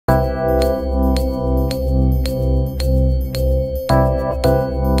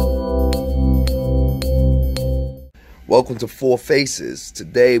welcome to Four Faces.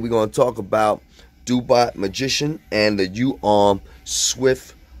 Today we're going to talk about Dobot Magician and the UArm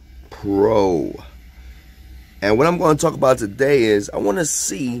SwiftPro. And what I'm going to talk about today is I want to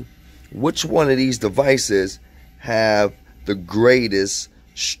see which one of these devices have the greatest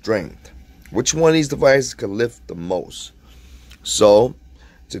strength. Which one of these devices can lift the most. So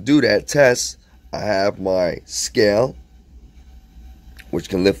to do that test, I have my scale, which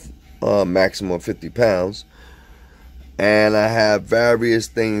can lift maximum 50 pounds. And I have various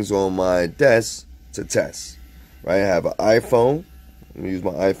things on my desk to test. Right, I have an iPhone. I'm gonna use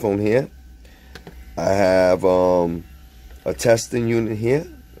my iPhone here. I have a testing unit here.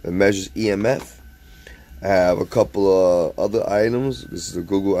 It measures EMF. I have a couple of other items. This is a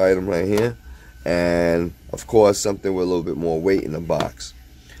Google item right here. And of course something with a little bit more weight in the box.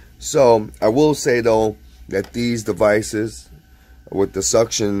 So I will say though that these devices with the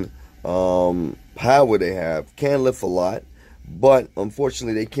suction power they have can lift a lot, but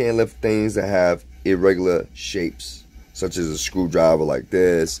unfortunately they can't lift things that have irregular shapes, such as a screwdriver like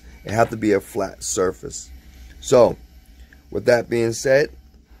this. It have to be a flat surface. So with that being said,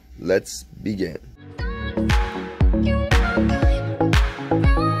 let's begin.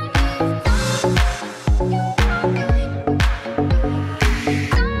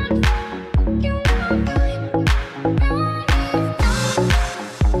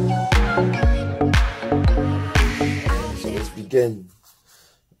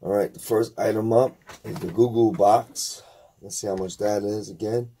 Alright, the first item up is the Google box. Let's see how much that is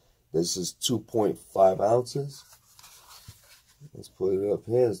again. This is 2.5 ounces. Let's put it up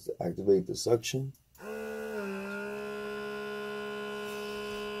here. Let's activate the suction.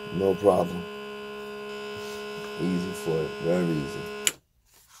 No problem. Easy for it. Very easy.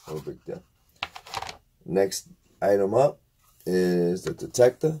 No big deal. Next item up is the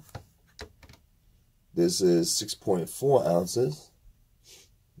detector. This is 6.4 ounces.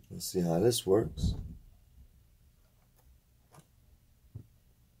 Let's see how this works.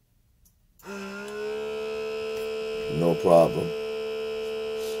 No problem.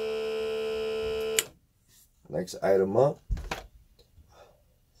 Next item up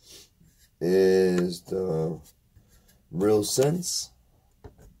is the Real Sense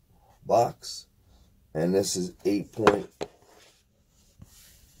box. And this is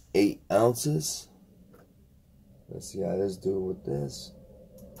 8.8 ounces. Let's see how this do with this.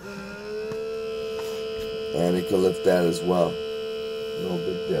 And it can lift that as well. No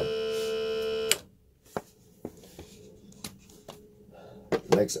big deal.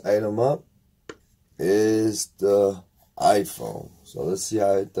 Next item up is the iPhone. So let's see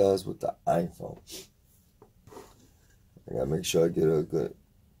how it does with the iPhone. I gotta make sure I get a good,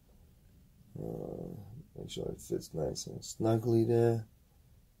 make sure it fits nice and snugly there.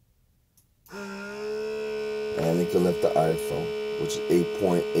 And it can lift the iPhone, which is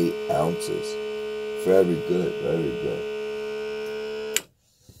 8.8 ounces. Very good, very good.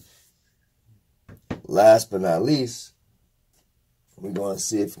 Last but not least, we're going to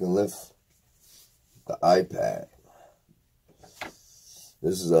see if we can lift the iPad.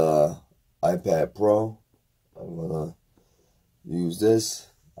 This is a iPad Pro. I'm going to use this.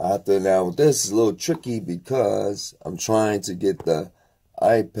 Now with this is a little tricky because I'm trying to get the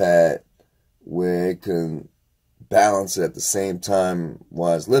iPad where it can balance it at the same time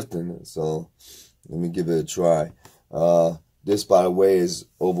while it's lifting it. So let me give it a try. This, by the way, is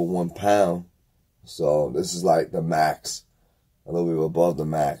over 1 pound. So this is like the max. A little bit above the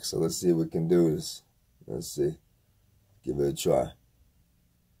max. So let's see if we can do this. Let's see. Give it a try.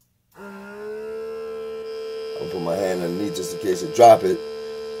 I'll put my hand underneath just in case I drop it.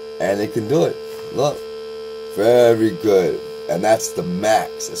 And it can do it. Look. Very good. And that's the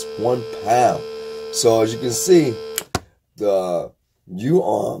max. It's 1 pound. So as you can see, the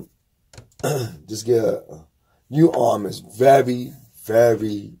UArm, UArm is very,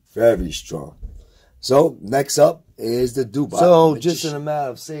 very, very strong. So next up is the Dobot. So just in a matter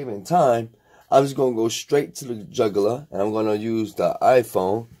of saving time, I'm just going to go straight to the jugular, and I'm going to use the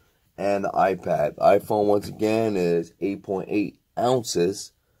iPhone and the iPad. The iPhone, once again, is 8.8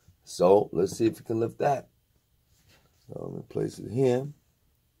 ounces. So let's see if we can lift that. So let me place it here.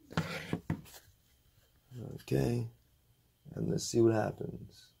 Okay, and let's see what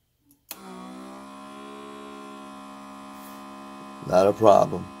happens. Not a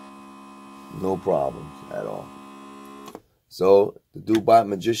problem. No problems at all. So the Dobot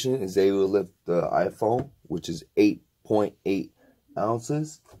Magician is able to lift the iPhone, which is 8.8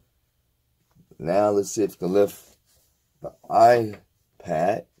 ounces. Now let's see if we can lift the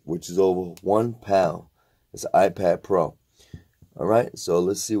iPad, which is over 1 pound. It's an iPad Pro. All right, so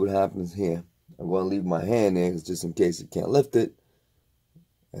let's see what happens here. I'm going to leave my hand there just in case it can't lift it.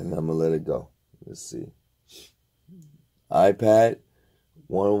 And I'm going to let it go. Let's see. iPad,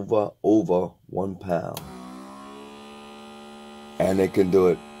 over 1 pound. And it can do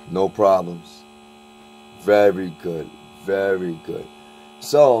it, no problems. Very good, very good.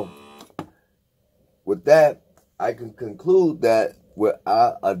 So, with that, I can conclude that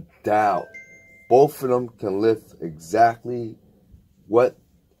without a doubt, both of them can lift exactly what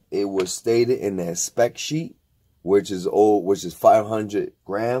it was stated in their spec sheet, which is 500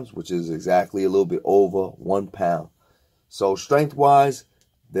 grams, which is exactly a little bit over 1 pound. So strength-wise,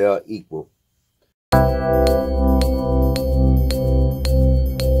 they are equal.